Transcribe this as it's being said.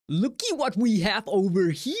looky what we have over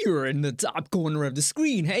here in the top corner of the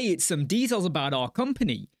screen. Hey, it's some details about our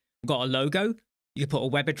company. We've got a logo. You can put a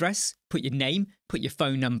web address, put your name, put your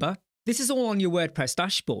phone number. This is all on your WordPress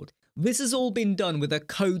dashboard. This has all been done with a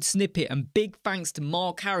code snippet, and big thanks to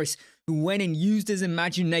Mark Harris, who went and used his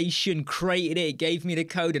imagination, created it, gave me the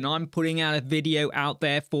code, and I'm putting out a video out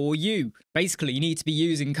there for you. Basically, you need to be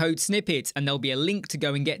using code snippets, and there'll be a link to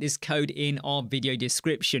go and get this code in our video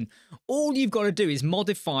description. All you've got to do is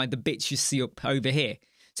modify the bits you see up over here.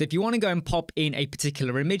 So if you want to go and pop in a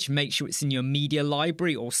particular image, make sure it's in your media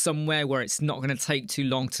library or somewhere where it's not going to take too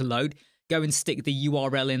long to load. Go and stick the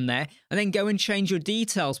URL in there, and then go and change your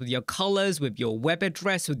details with your colors, with your web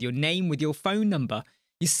address, with your name, with your phone number.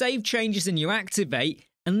 You save changes and you activate,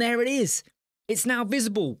 and there it is. It's now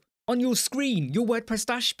visible on your screen, your WordPress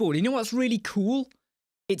dashboard. You know what's really cool?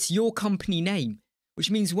 It's your company name, which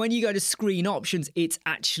means when you go to screen options, it's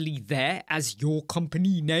actually there as your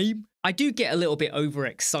company name. I do get a little bit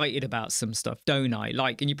overexcited about some stuff, don't I?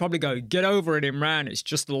 And you probably go, get over it, Imran, it's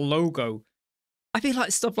just a logo. I feel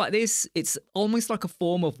like stuff like this, it's almost like a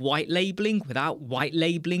form of white labeling without white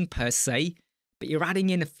labeling per se, but you're adding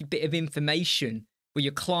in a bit of information for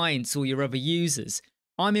your clients or your other users.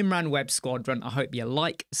 I'm Imran Web Squadron. I hope you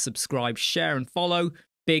like, subscribe, share, and follow.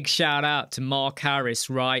 Big shout out to Mark Harris,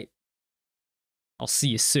 right? I'll see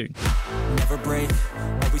you soon. Never break,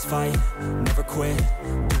 always fight, never quit,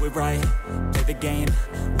 do it right, play the game,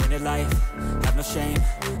 win it life, have no shame,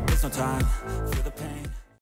 there's no time, feel the pain.